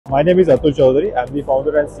My name is Atul Chaudhary. I am the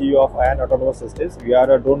founder and CEO of Ayaan Autonomous Systems. We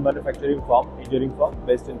are a drone manufacturing firm, engineering firm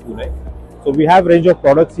based in Pune. So we have range of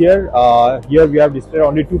products here. Here we have displayed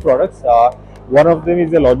only two products. One of them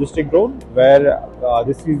is a logistic drone, where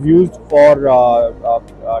this is used for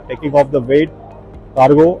taking off the weight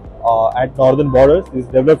cargo at northern borders. This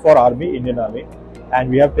is developed for Army, Indian Army, and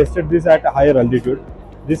we have tested this at a higher altitude.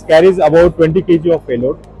 This carries about 20 kg of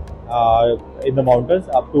payload in the mountains,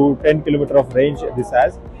 up to 10 km of range this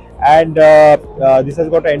has, and this has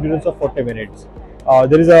got an endurance of 40 minutes.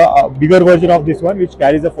 There is a bigger version of this one which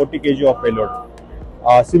carries a 40 kg of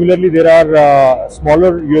payload. Similarly, there are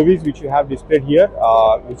smaller UAVs which you have displayed here,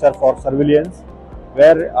 which are for surveillance,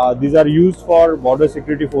 where these are used for border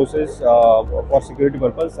security forces for security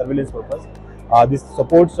purpose, surveillance purpose. This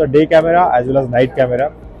supports a day camera as well as night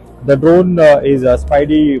camera. The drone is a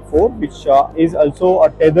Spidey 4, which is also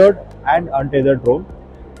a tethered and untethered drone.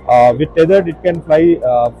 With tethered, it can fly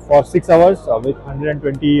for 6 hours with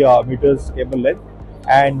 120 meters cable length,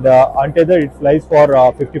 and untethered, it flies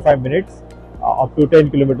for 55 minutes up to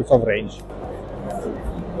 10 kilometers of range.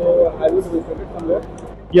 So, have you demonstrated somewhere?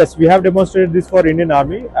 Yes, we have demonstrated this for Indian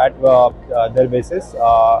Army at their bases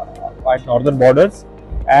at northern borders,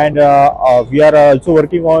 and we are also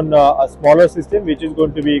working on a smaller system which is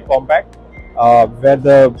going to be compact, where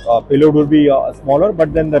the payload will be smaller,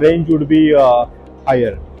 but then the range would be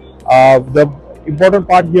higher. The important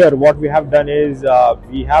part here, what we have done is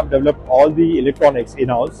we have developed all the electronics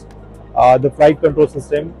in-house, the flight control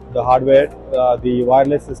system, the hardware, the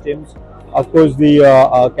wireless systems, of course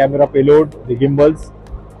the camera payload, the gimbals,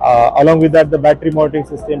 along with that the battery monitoring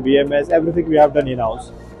system, BMS, everything we have done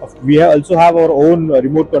in-house. We also have our own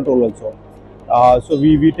remote control also. So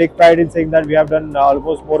we take pride in saying that we have done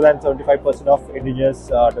almost more than 75% of indigenous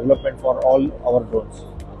development for all our drones.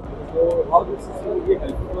 So, how this system will be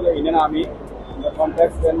helpful to the Indian Army in the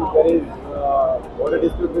context when there is border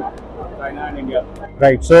dispute with China and India?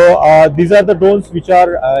 Right. So these are the drones which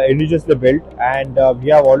are indigenously built, and we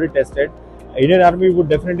have already tested. Indian Army would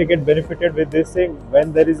definitely get benefited with this thing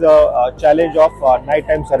when there is a challenge of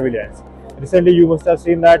nighttime surveillance. Recently, you must have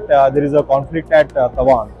seen that there is a conflict at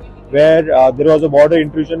Taiwan, where there was a border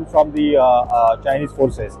intrusion from the Chinese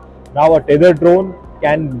forces. Now, a tethered drone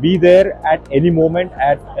can be there at any moment,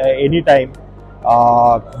 at any time,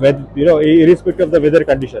 irrespective of the weather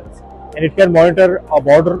conditions, and it can monitor a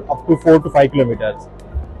border up to 4 to 5 kilometers.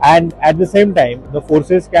 And at the same time, the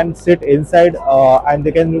forces can sit inside and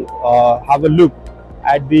they can have a look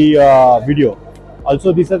at the video.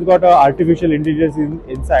 Also, this has got artificial intelligence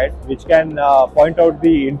inside, which can point out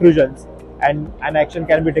the intrusions, and an action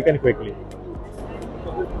can be taken quickly.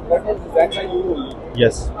 So, that was designed by you only?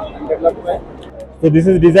 Yes. And developed by? So, this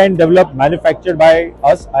is designed, developed, manufactured by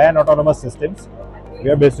us, Ayaan Autonomous Systems.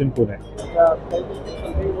 We are based in Pune.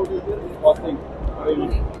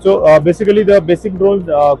 So, basically, the basic drone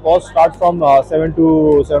cost starts from 7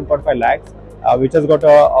 to 7.5 lakhs, which has got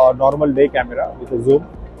a normal day camera with a zoom.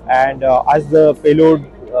 And as the payload,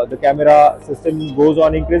 the camera system goes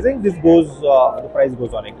on increasing, the price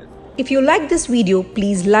goes on increasing. If you like this video,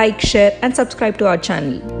 please like, share and subscribe to our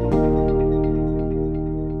channel.